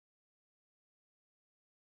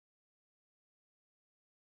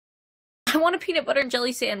I want a peanut butter and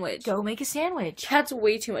jelly sandwich. Go make a sandwich. That's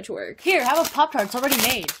way too much work. Here, have a Pop-Tart. It's already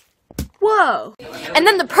made. Whoa. And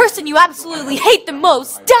then the person you absolutely hate the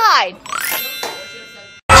most died!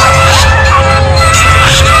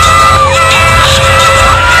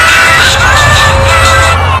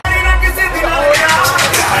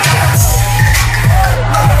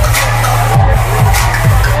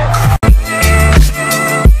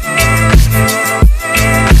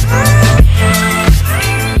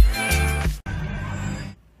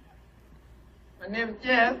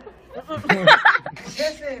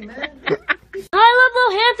 I love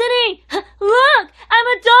Little Anthony! Look! I'm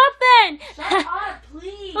a dolphin! Shut up,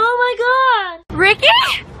 please! Oh my god! Ricky?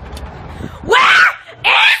 Where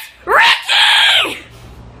is Ricky?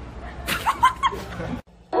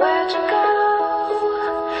 Where'd you go?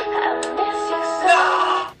 I miss you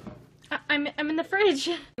so. I'm in the fridge.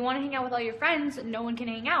 You want to hang out with all your friends, no one can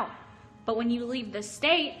hang out. But when you leave the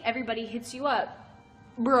state, everybody hits you up.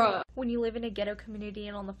 Bruh. When you live in a ghetto community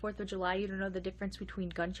and on the 4th of July, you don't know the difference between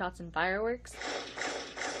gunshots and fireworks.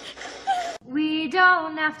 We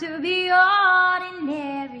don't have to be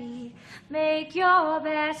ordinary. Make your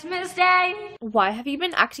best mistake. Why have you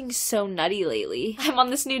been acting so nutty lately? I'm on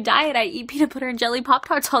this new diet. I eat peanut butter and jelly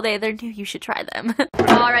Pop-Tarts all day. They're new. You should try them.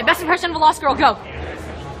 Alright, best impression of a lost girl, go!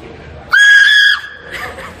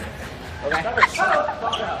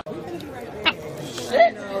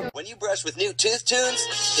 When you brush with new tooth tunes,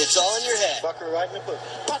 it's all in your head. Fuck her right in the foot.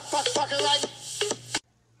 Fuck her right.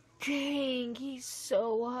 Dang, he's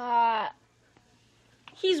so hot.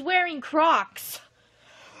 He's wearing Crocs.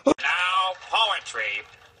 Now, poetry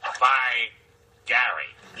by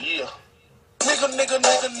Gary. Yeah.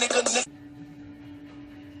 Nigga.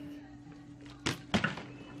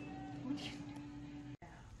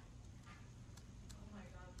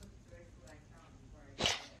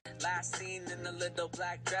 Last seen in a little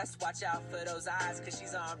black dress. Watch out for those eyes, cause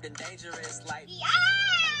she's armed and dangerous. Like,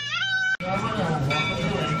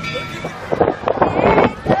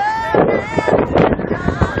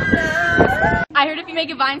 I heard if you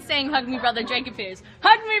make a vine saying hug me brother, Drake appears.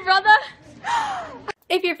 Hug me brother!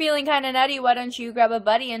 If you're feeling kind of nutty, why don't you grab a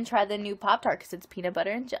buddy and try the new Pop-Tart because it's peanut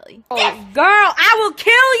butter and jelly. Oh, girl, I will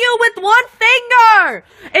kill you with one finger!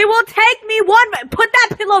 It will take me one... Put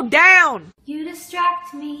that pillow down! You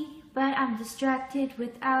distract me, but I'm distracted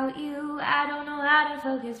without you. I don't know how to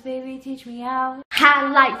focus, baby, teach me how. High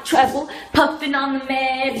like treble, puffing on the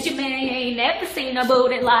meds. You may ain't never seen a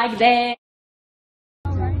booty like that.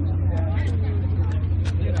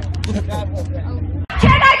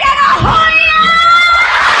 Can I get a Hoya?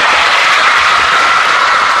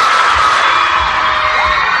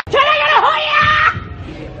 Can I get a Hoya?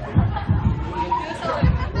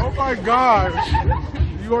 Oh my gosh.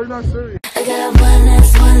 You are not serious. I got one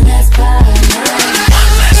less problem.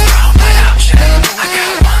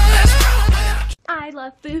 I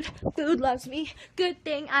love food, food loves me. Good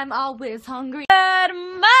thing I'm always hungry. Shut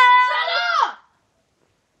up!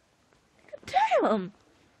 Damn!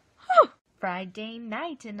 Friday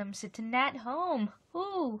night and I'm sitting at home.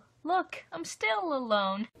 Ooh, look, I'm still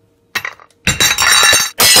alone.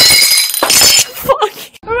 Fuck!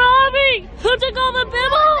 Robbie! Who took all the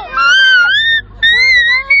bibble?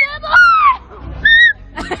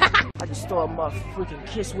 I just stole my freaking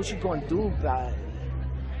kiss. What you gonna do about it?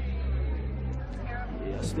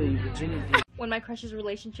 Yeah, I stole your virginity. When my crush's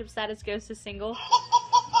relationship status goes to single.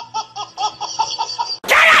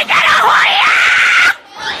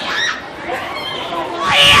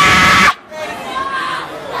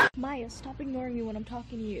 Maya, stop ignoring me when I'm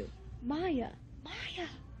talking to you. Maya,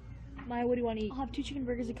 Maya, what do you want to eat? I'll have 2 chicken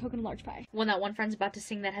burgers, a Coke, and a large pie. When that one friend's about to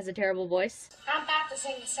sing that has a terrible voice. I'm about to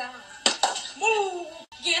sing the song. Move!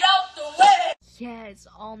 Get out the way! Yes,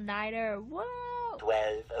 all-nighter. Whoa!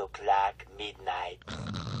 12 o'clock midnight.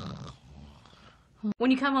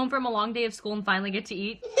 When you come home from a long day of school and finally get to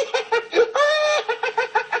eat.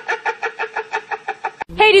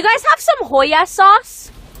 Hey, do you guys have some Hoya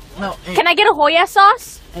sauce? No, hey, Can I get a Hoya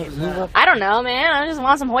sauce? hey, move up. I don't know, man. I just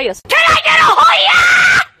want some Hoya sauce. Can I get a Hoya?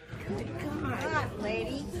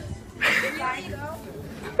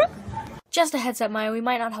 Just a heads up, Maya, we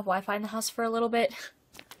might not have Wi-Fi in the house for a little bit.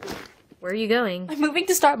 Where are you going? I'm moving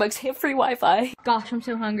to Starbucks. They have free Wi-Fi. Gosh, I'm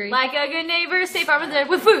so hungry. Like a good neighbor, State Farm is there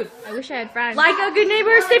with food. I wish I had friends. Like a good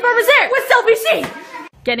neighbor, State Farm is there with selfie seat.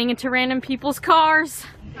 Getting into random people's cars.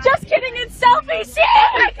 Just kidding, it's selfie seat.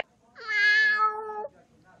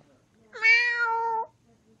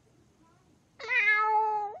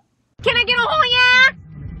 Can I get a Hoya?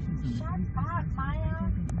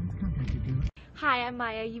 Hi, I'm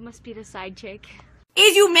Maya. You must be the side chick.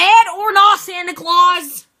 Is you mad or not, Santa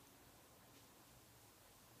Claus?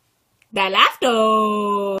 That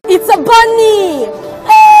laughter. It's a bunny!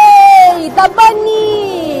 Hey! The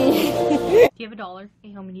bunny! Do you have $1? Hey,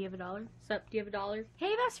 homie, do you have $1? Sup, do you have $1?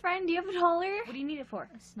 Hey, best friend, do you have $1? What do you need it for?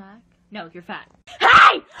 A snack? No, you're fat.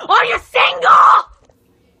 Hey! Are you single?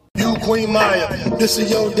 You Queen Maya, this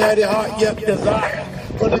is your daddy heart, yep, desire.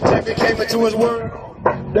 From the time he came into his world,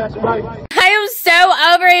 that's right. I am so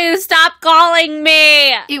over you. Stop calling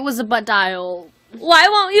me. It was a butt dial. Why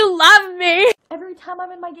won't you love me? Every time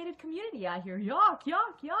I'm in my gated community, I hear yuck,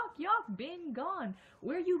 yuck, yuck, yuck, been gone.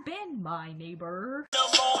 Where you been, my neighbor? The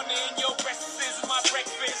morning, your breakfast is my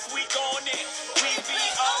breakfast. We gone in, we be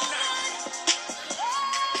all night.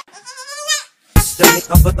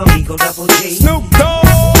 Snoop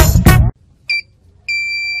Dogg!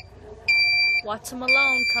 Watch him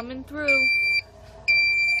alone coming through.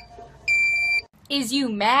 Is you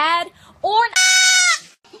mad or not?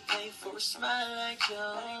 For a smile like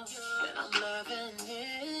yours, and I'm loving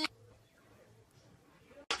it.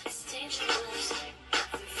 It's dangerous.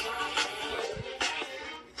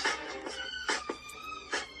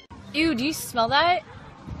 Ew, do you smell that?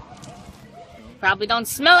 Probably don't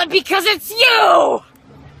smell it because it's you!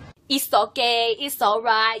 It's okay, it's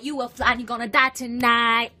alright, you a fly and you're gonna die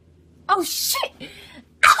tonight. Oh shit!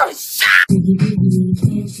 Oh shit!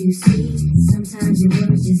 Can't you see? Sometimes your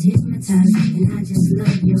words just hypnotize, and I just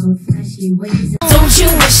love your flashy ways. Don't you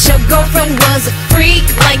wish your girlfriend was a freak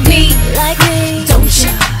like me? Like me, Don't you?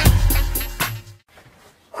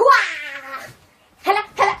 Hello,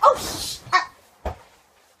 hello, oh shh!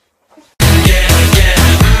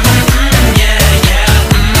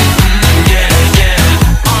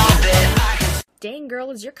 Dang girl,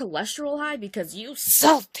 is your cholesterol high because you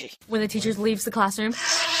salty? When the teacher leaves the classroom.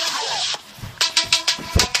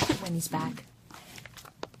 When he's back. Oh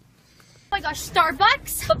my gosh,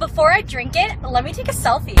 Starbucks! But before I drink it, let me take a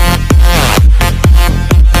selfie.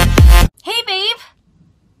 Hey babe!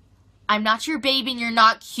 I'm not your babe and you're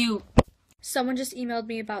not cute. Someone just emailed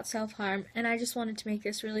me about self-harm, and I just wanted to make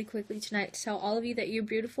this really quickly tonight to tell all of you that you're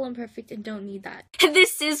beautiful and perfect and don't need that.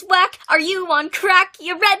 This is whack. Are you on crack?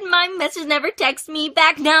 You read my message, never text me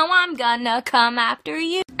back. Now I'm gonna come after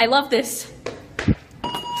you. I love this.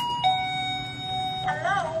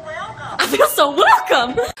 Hello, welcome. I feel so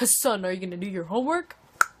welcome! Son, are you gonna do your homework?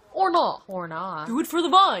 Or not? Or not. Do it for the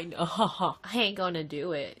vine. I ain't gonna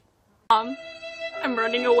do it. I'm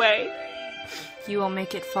running away. You won't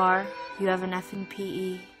make it far. You have an F in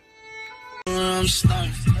PE. I'm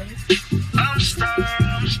stunned.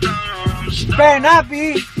 Better not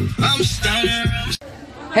be. I'm stunned.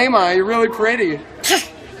 Hey Ma, you're really pretty.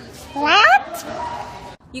 What?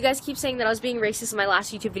 You guys keep saying that I was being racist in my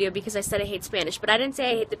last YouTube video because I said I hate Spanish, but I didn't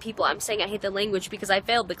say I hate the people. I'm saying I hate the language because I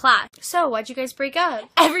failed the class. So, why'd you guys break up?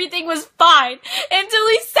 Everything was fine until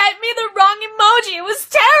he sent me the wrong emoji. It was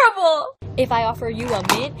terrible. If I offer you a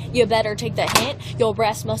mint, you better take the hint. Your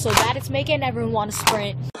breath smells so bad it's making everyone want to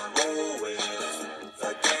sprint.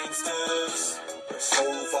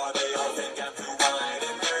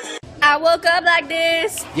 I woke up like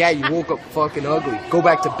this. Yeah, you woke up fucking ugly. Go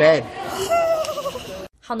back to bed.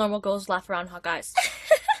 How normal girls laugh around hot guys.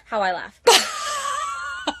 How I laugh.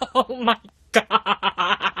 Oh my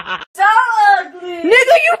god. So ugly.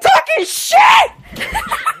 Nigga, you talking shit.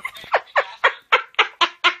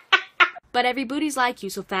 But every booty's like, you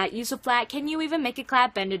so fat, you so flat. Can you even make it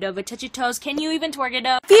clap? Bend it over, touch your toes. Can you even twerk it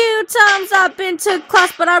up? Few times I've been to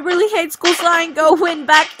class, but I really hate school, so I ain't going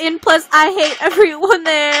back in. Plus, I hate everyone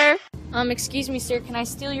there. Excuse me, sir. Can I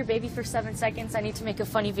steal your baby for 7 seconds? I need to make a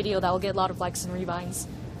funny video that will get a lot of likes and rebinds.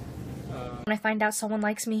 When I find out someone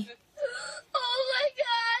likes me. Oh my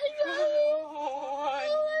god. Oh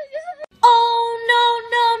my god. Oh no,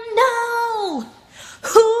 no, no.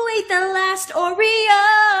 Who ate the last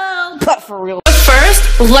Oreo? But for real. But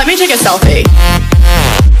first, let me take a selfie.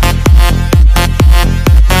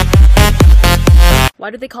 Why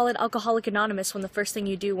do they call it Alcoholic Anonymous when the first thing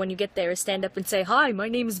you do when you get there is stand up and say, "Hi, my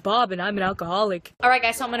name is Bob and I'm an alcoholic"? Alright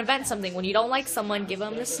guys, so I'm gonna vent something. When you don't like someone, give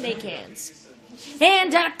them the snake hands.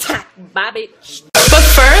 And attack, Bobby. But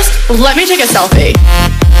first, let me take a selfie.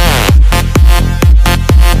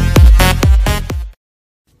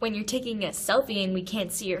 When you're taking a selfie and we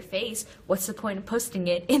can't see your face, what's the point of posting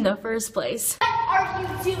it in the first place? what are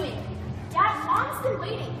you doing? Dad, Mom's been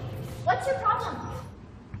waiting. What's your problem?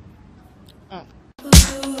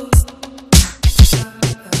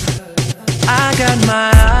 I got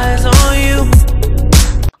my eyes on you.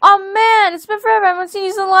 Oh man, it's been forever. I haven't seen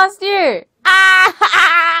you since last year.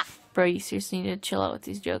 Bro, you seriously need to chill out with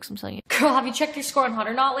these jokes, I'm telling you. Girl, have you checked your score on Hot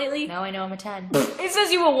or Not lately? Now I know I'm a 10. It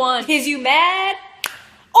says you a 1. Is you mad?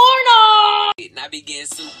 Or not? Now be getting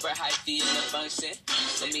super hype, feeling the function.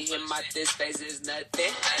 Let me hit my this face is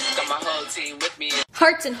nothing. Got my whole team with me.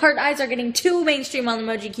 Hearts and heart eyes are getting too mainstream on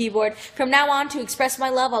the emoji keyboard. From now on, to express my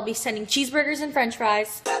love, I'll be sending cheeseburgers and french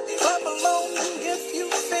fries.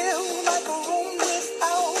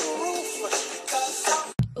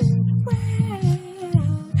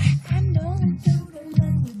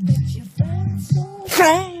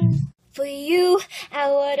 For you,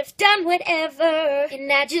 I would have done whatever,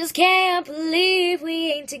 and I just can't believe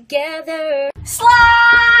we ain't together.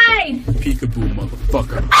 Slide! Peekaboo,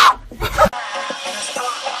 motherfucker.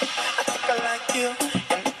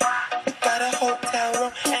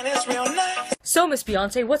 So, Miss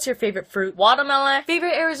Beyonce, what's your favorite fruit? Watermelon.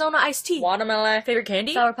 Favorite Arizona iced tea? Watermelon. Favorite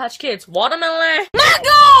candy? Sour Patch Kids. Watermelon.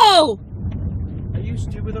 Mango! Are you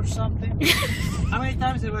stupid or something? How many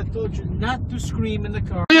times have I told you not to scream in the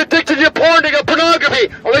car? You're addicted to porn and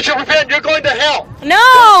pornography. Unless you repent, you're going to hell.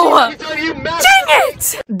 No! Dang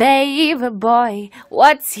it! Baby boy,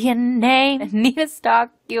 what's your name? I need to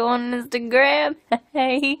stalk you on Instagram.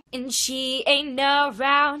 Hey. And she ain't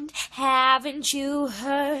around, haven't you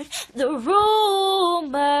heard the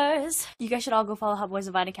rumors? You guys should all go follow Hot Boy's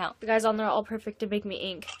Vine account. The guys on there are all perfect to make me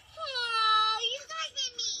ink.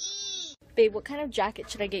 Babe, what kind of jacket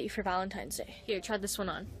should I get you for Valentine's Day? Here, try this one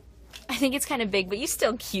on. I think it's kind of big, but you're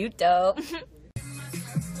still cute, though.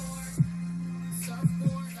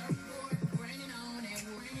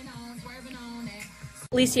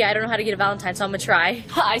 Alicia, I don't know how to get a Valentine, so I'm gonna try.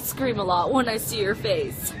 I scream a lot when I see your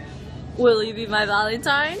face. Will you be my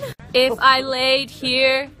Valentine? If I laid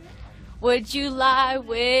here, would you lie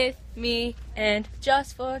with me and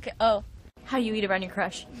just forget? Oh, how you eat around your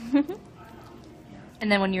crush? And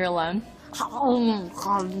then when you're alone? Damn,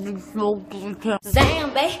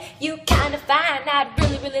 babe, you kinda fine. I'd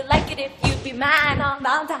really, really like it if you'd be mine on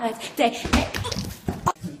Valentine's Day.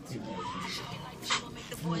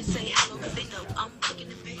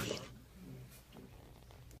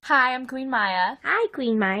 Hi, I'm Queen Maya. Hi,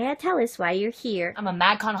 Queen Maya. Tell us why you're here. I'm a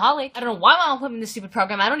MadConholic. I don't know why Mom put me in this stupid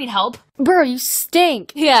program. I don't need help. Bro, you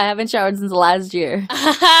stink. Yeah, I haven't showered since last year.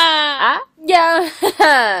 Yeah.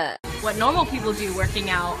 What normal people do working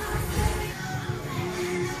out.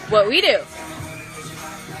 What we do.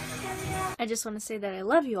 I just want to say that I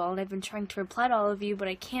love you all, and I've been trying to reply to all of you, but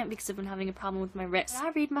I can't because I've been having a problem with my wrist. When I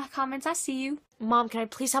read my comments, I see you. Mom, can I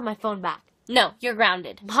please have my phone back? No, you're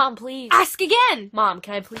grounded. Mom, please. Ask again! Mom,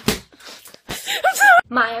 can I please?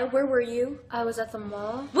 Maya, where were you? I was at the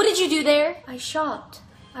mall. What did you do there? I shopped.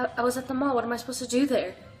 I was at the mall. What am I supposed to do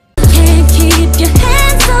there? Can't keep your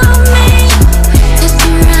hands on me. Just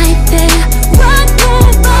right there.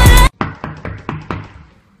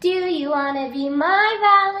 Do you wanna be my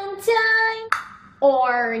Valentine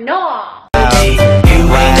or not? You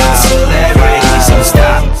ain't no celebrity, so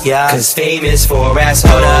stop. Yeah, cause fame is for ass.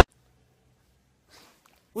 Hold up.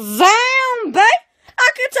 Damn, babe!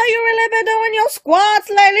 I can tell you really been doing your squats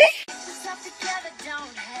lately.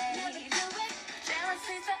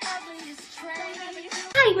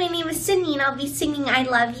 Hi, my name is Cerny and I'll be singing I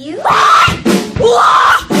Love You.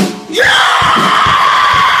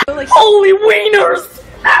 Holy wieners!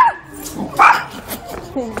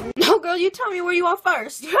 No, girl, you tell me where you are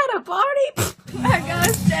first. You're at a party? I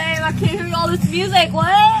gotta say, I can't hear all this music.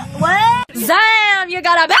 What? Zam, you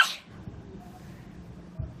got a back?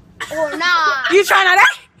 Or not. You trying to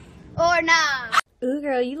Or not. Ooh,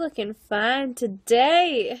 girl, you looking fine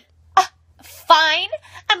today. Fine?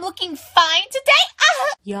 I'm looking fine today?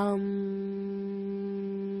 Yum.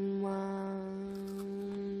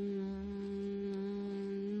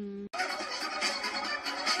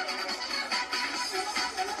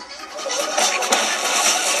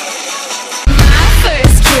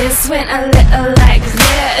 Kiss went a little like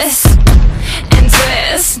this and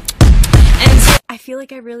twist and I feel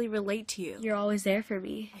like I really relate to you. You're always there for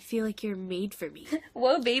me. I feel like you're made for me.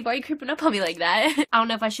 Whoa, babe, why are you creeping up on me like that? I don't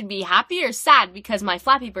know if I should be happy or sad because my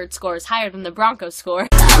Flappy Bird score is higher than the Broncos score.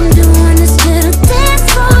 I'm doing this little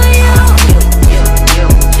dance for you.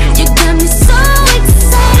 You got me so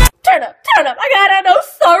excited. Turn up, I got a no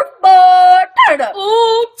surfboard. Turn up,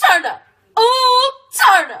 ooh, turn up, ooh,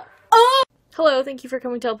 turn up, ooh. Hello, thank you for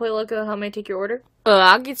coming to El Pollo Loco. How may I take your order?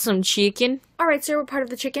 I'll get some chicken. Alright, sir, what part of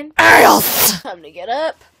the chicken? Else. Time to get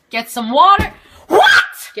up. Get some water. What?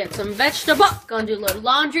 Get some vegetable. Gonna do a little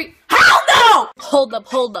laundry. Hell no! Hold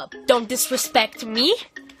up. Don't disrespect me.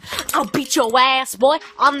 I'll beat your ass, boy,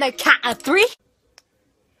 on the count of 3.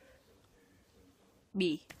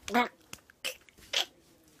 Me.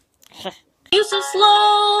 You so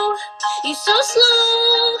slow.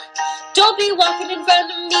 Don't be walking in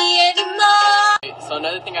front of me anymore. So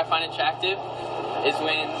another thing I find attractive is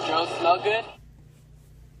when girls smell good.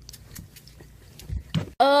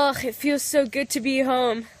 Ugh, it feels so good to be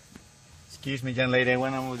home. Excuse me, young lady, I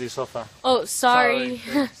want to move this sofa. Oh, sorry.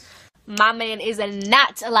 My man is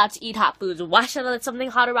not allowed to eat hot foods. Why should I let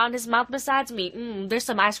something hot around his mouth besides me? There's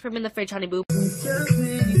some ice cream in the fridge, honey boo.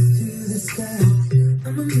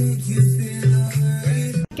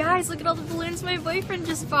 Guys, look at all the balloons my boyfriend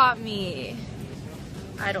just bought me.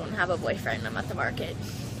 I don't have a boyfriend. I'm at the market.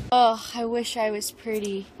 Oh, I wish I was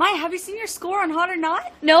pretty. Maya, have you seen your score on Hot or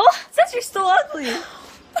Not? No? It says you're still ugly.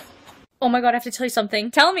 Oh my god, I have to tell you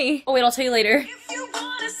something. Tell me. Oh wait, I'll tell you later. If you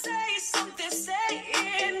wanna say something, say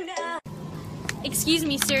it now. Excuse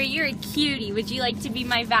me, sir, you're a cutie. Would you like to be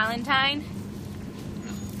my Valentine?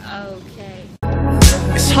 Okay.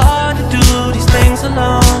 It's hard to do these things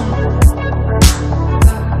alone.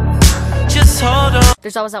 Just hold on.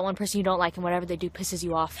 There's always that one person you don't like and whatever they do pisses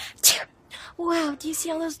you off. Wow, do you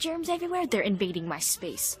see all those germs everywhere? They're invading my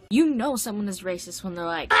space. You know someone is racist when they're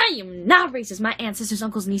like, I am not racist. My aunt, sisters,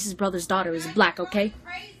 uncles, nieces, brother's daughter is black, okay?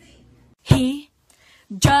 He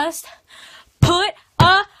just put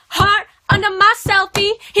a heart under my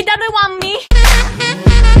selfie. He doesn't want me.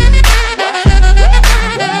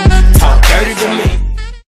 Talk dirty to me.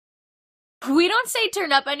 We don't say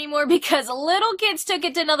turn up anymore because little kids took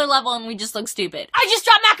it to another level and we just look stupid. I just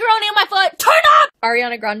dropped macaroni on my foot. Turn up!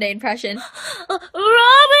 Ariana Grande impression. Robbie!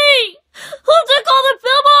 Who took all the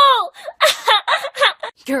football?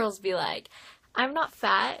 Girls be like, I'm not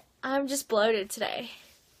fat. I'm just bloated today.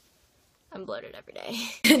 I'm bloated every day.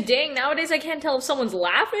 Dang, nowadays I can't tell if someone's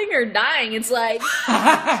laughing or dying. It's like...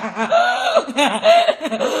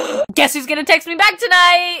 Guess who's gonna text me back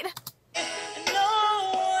tonight?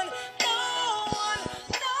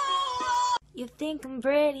 You think I'm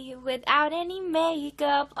pretty without any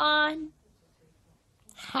makeup on?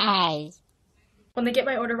 Hi. When they get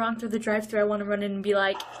my order wrong through the drive-thru, I want to run in and be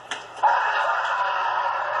like...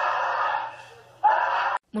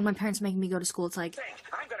 When my parents make me go to school, it's like...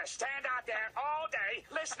 I'm gonna stand out there all day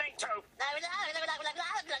listening to...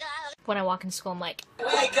 When I walk into school, I'm like...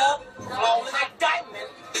 Wake up, rolling like diamond,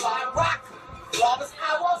 fly rock. Promise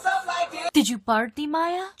I won't stop like this. Did you party,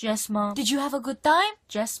 Maya? Yes, Mom. Did you have a good time?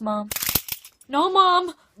 Yes, Mom. No,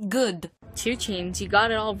 Mom. Good. Two Cheens, you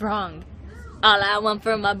got it all wrong. All I want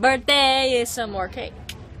for my birthday is some more cake.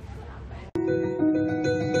 Do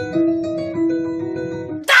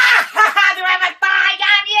I have a thigh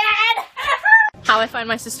down yet? How I find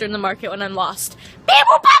my sister in the market when I'm lost. Beep,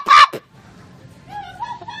 boop, pop, pop!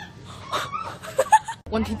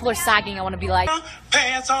 When people are sagging, I want to be like...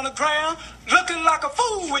 Pants on the ground, looking like a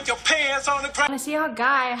fool with your pants on the ground. When I see a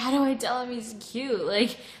guy, how do I tell him he's cute?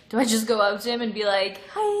 Like, do I just go up to him and be like,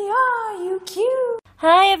 hiya, you cute?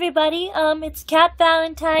 Hi everybody, it's Cat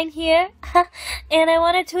Valentine here, and I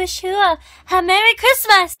wanted to wish you a Merry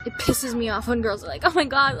Christmas! It pisses me off when girls are like, oh my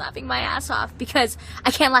god, laughing my ass off, because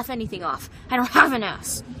I can't laugh anything off. I don't have an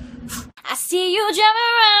ass. I see you driving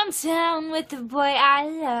around town with the boy I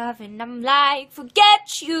love, and I'm like,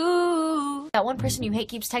 forget you. That one person you hate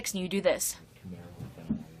keeps texting you, do this.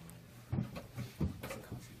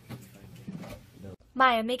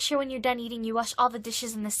 Maya, make sure when you're done eating, you wash all the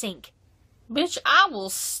dishes in the sink. Bitch, I will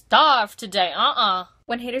starve today,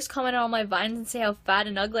 When haters comment on my vines and say how fat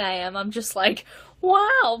and ugly I am, I'm just like,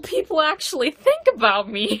 wow, people actually think about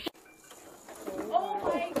me. Oh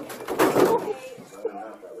my god.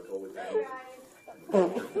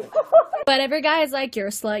 Whatever guys like, you're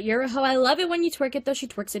a slut, you're a hoe. I love it when you twerk it though. She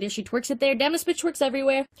twerks it here, she twerks it there. Damn, this bitch twerks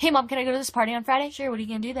everywhere. Hey Mom, can I go to this party on Friday? Sure, what are you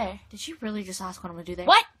gonna do there? Did you really just ask what I'm gonna do there?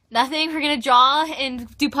 What? Nothing, we're gonna draw and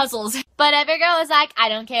do puzzles. But every girl is like, I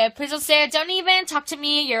don't care. Please don't stare, don't even talk to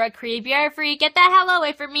me. You're a creep, you're a freak. Get the hell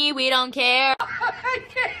away from me, we don't care.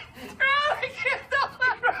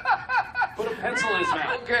 Put a pencil in his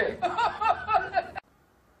mouth. Okay.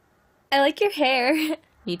 I like your hair.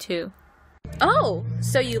 Me too. Oh,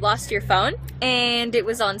 so you lost your phone? And it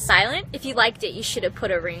was on silent? If you liked it, you should have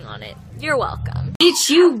put a ring on it. You're welcome. Bitch,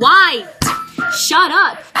 you white! Shut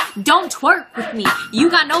up! Don't twerk with me.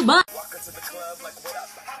 You got no butt.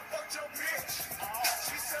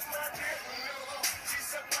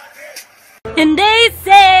 And they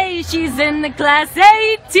say she's in the Class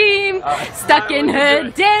A team, stuck in her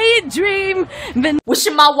daydream. Been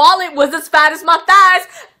wishing my wallet was as fat as my thighs.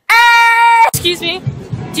 Hey! Excuse me,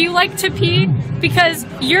 do you like to pee? Because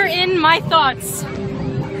you're in my thoughts.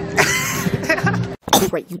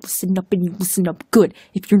 Alright, you listen up and you listen up good.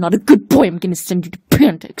 If you're not a good boy, I'm gonna send you to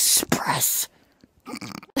Panda Express.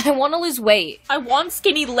 I want to lose weight. I want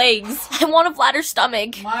skinny legs. I want a flatter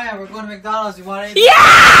stomach. Maya, we're going to McDonald's. You want anything?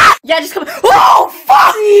 Yeah! Yeah, just come. Oh,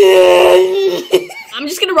 fuck! I'm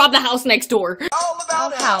just gonna rob the house next door.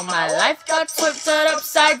 Oh, how my life got flipped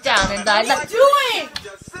upside down and I like doing.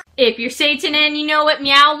 If you're Satan and you know what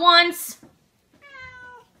meow wants.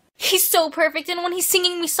 He's so perfect, and when he's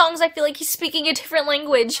singing me songs, I feel like he's speaking a different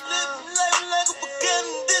language.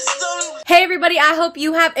 Hey everybody, I hope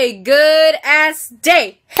you have a good ass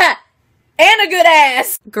day. Ha! And a good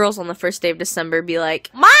ass. Girls on the first day of December be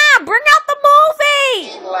like, Ma, bring out the movie!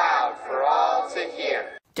 Being loud for all to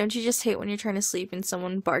hear. Don't you just hate when you're trying to sleep and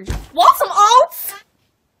someone barges? Want some oats?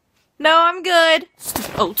 No, I'm good.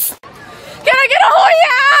 Stupid oats. Can I get a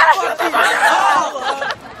Hoya?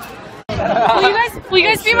 Will you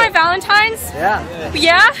guys be my Valentines? Yeah.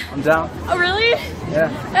 Yeah? I'm down. Oh, really? Yeah.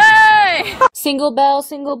 Hey! Single bell,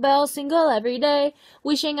 single every day.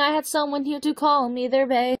 Wishing I had someone here to call me their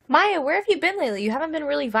bae. Maya, where have you been lately? You haven't been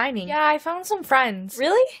really vining. Yeah, I found some friends.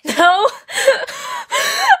 Really? No?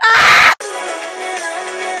 Ah!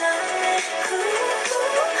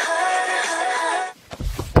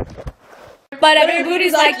 But every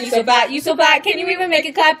booty's like, you so fat, can you even make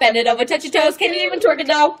it clap? Bend it over, touch your toes, can you even twerk it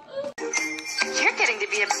though? You're getting to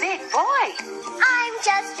be a big boy. I'm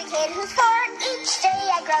just a kid who's 4. Each day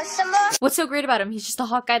I grow some more. What's so great about him? He's just a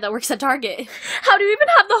hot guy that works at Target. How do you even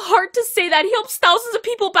have the heart to say that? He helps thousands of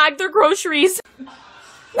people bag their groceries.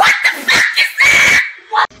 What the fuck is that?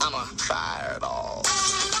 What? I'm a fireball.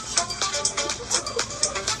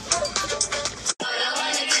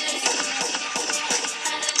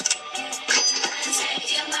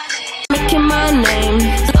 Making my name.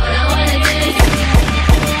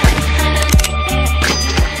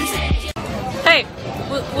 Hey,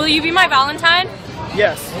 will you be my Valentine?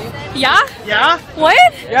 Yes. Yeah? Yeah?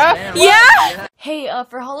 What? Yeah? Yeah? Hey,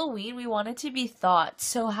 for Halloween, we wanted to be thoughts,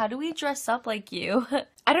 so how do we dress up like you?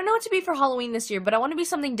 I don't know what to be for Halloween this year, but I want to be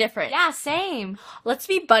something different. Yeah, same. Let's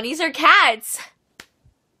be bunnies or cats.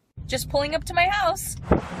 Just pulling up to my house.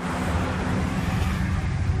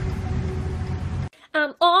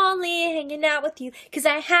 I'm only hanging out with you because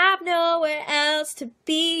I have nowhere else to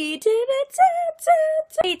be.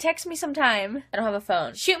 Hey, text me sometime. I don't have a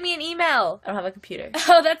phone. Shoot me an email. I don't have a computer.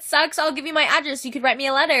 Oh, that sucks. I'll give you my address. You could write me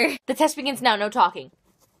a letter. The test begins now. No talking.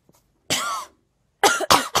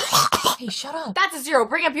 Hey, shut up. That's a 0.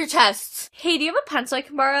 Bring up your tests. Hey, do you have a pencil I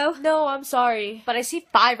can borrow? No, I'm sorry. But I see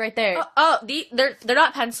 5 right there. They're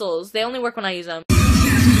not pencils. They only work when I use them.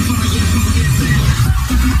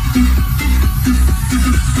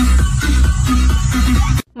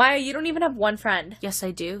 Maya, you don't even have one friend. Yes, I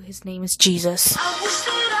do. His name is Jesus.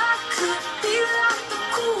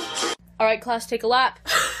 Alright, class, take a lap.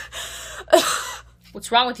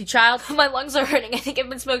 What's wrong with you, child? My lungs are hurting. I think I've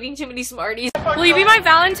been smoking too many Smarties. Will you be my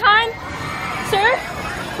Valentine? Sir?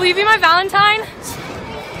 Will you be my Valentine?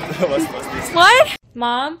 What?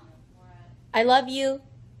 Mom? I love you.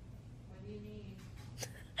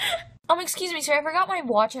 Excuse me, sir. I forgot my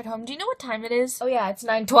watch at home. Do you know what time it is? Oh, yeah, it's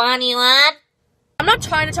 9:21. I'm not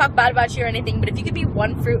trying to talk bad about you or anything, but if you could be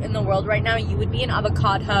one fruit in the world right now, you would be an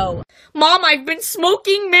avocado. Mom, I've been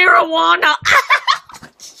smoking marijuana.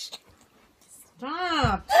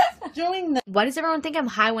 Stop doing that. Why does everyone think I'm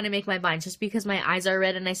high when I make my vines? Just because my eyes are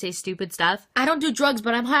red and I say stupid stuff? I don't do drugs,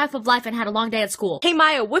 but I'm high off of life and had a long day at school. Hey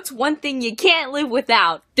Maya, what's one thing you can't live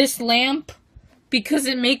without? This lamp. Because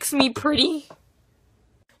it makes me pretty.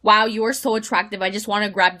 Wow, you are so attractive. I just want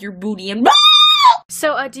to grab your booty and...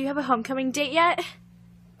 So, do you have a homecoming date yet?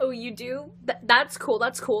 Oh, you do? That's cool,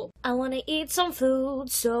 that's cool. I wanna eat some food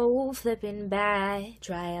so flippin' bad.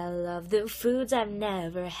 Try all of the foods I've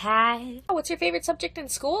never had. Oh, what's your favorite subject in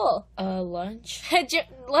school? Lunch.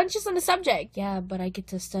 Lunch isn't a subject. Yeah, but I get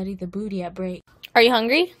to study the booty at break. Are you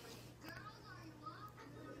hungry?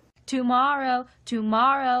 Tomorrow,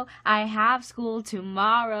 I have school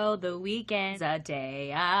tomorrow. The weekend's a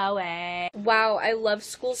day away. Wow, I love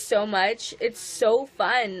school so much. It's so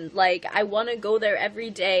fun. Like, I want to go there every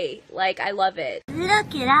day. Like, I love it.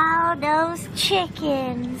 Look at all those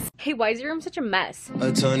chickens. Hey, why is your room such a mess?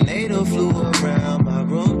 A tornado flew around my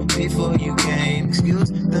room before you came.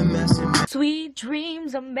 Excuse the mess. Sweet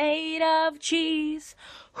dreams are made of cheese.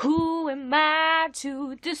 Who am I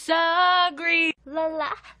to disagree? La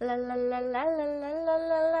la la la la la la la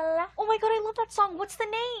la la. Oh my god, I love that song. What's the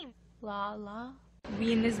name? La la.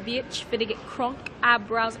 We in this bitch finna get crunk,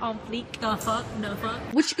 eyebrows on fleek. The fuck?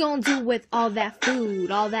 What you gonna do with all that food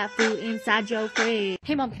inside your fridge?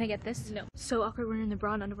 Hey mom, can I get this? No. So awkward, we're in the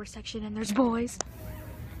bra and underwear section and there's boys.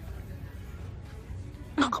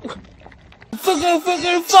 Fucking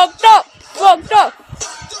fucked up.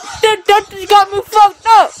 That got me fucked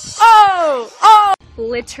up. Oh.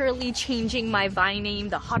 Literally changing my Vine name.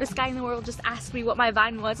 The hottest guy in the world just asked me what my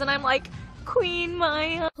Vine was and I'm like, Queen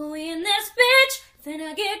Maya. We in this bitch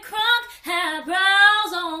finna get crunk,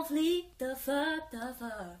 eyebrows on fleek. The fuck? What the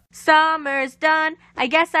fuck? Summer's done. I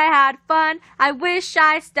guess I had fun. I wish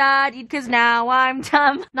I studied, cause now I'm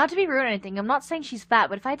dumb. Not to be rude or anything, I'm not saying she's fat,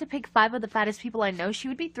 but if I had to pick 5 of the fattest people I know, she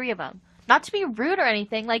would be 3 of them. Not to be rude or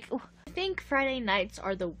anything, like, I think Friday nights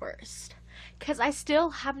are the worst. Cause I still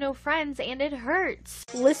have no friends and it hurts.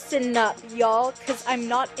 Listen up, y'all, cause I'm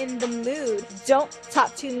not in the mood. Don't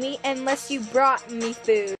talk to me unless you brought me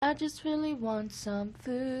food. I just really want some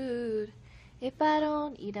food. If I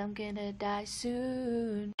don't eat, I'm gonna die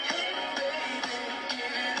soon.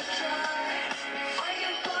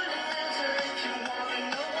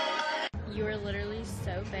 You are literally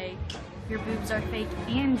so fake. Your boobs are fake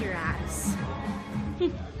and your ass.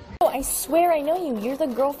 Oh, I swear I know you. You're the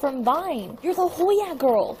girl from Vine. You're the Hoya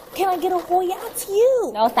girl. Can I get a Hoya? It's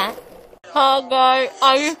you. No, that. Hi guys,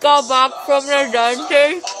 I just got back from the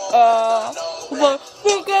dentist.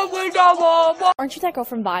 Aren't you that girl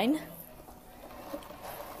from Vine?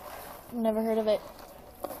 Never heard of it.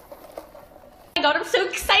 Oh my god, I'm so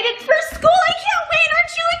excited for school! I can't wait!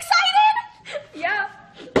 Aren't you excited? Yeah,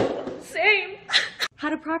 same. How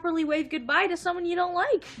to properly wave goodbye to someone you don't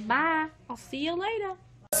like. Bye. I'll see you later.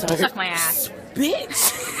 Suck my ass.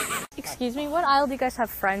 Bitch! Excuse me, what aisle do you guys have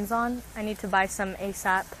Friends on? I need to buy some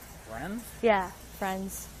ASAP. Friends? Yeah,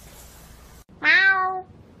 Friends. Meow.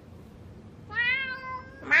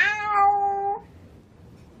 Meow. Meow.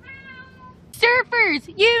 Surfers,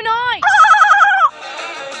 unite!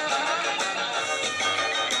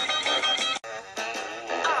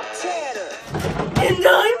 And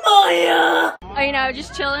I'm Maya! Oh, you know,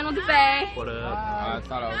 just chilling with the bae. What up? I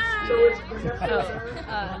thought I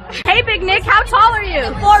was. Hey, Big Nick, how tall are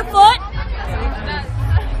you? 4 foot.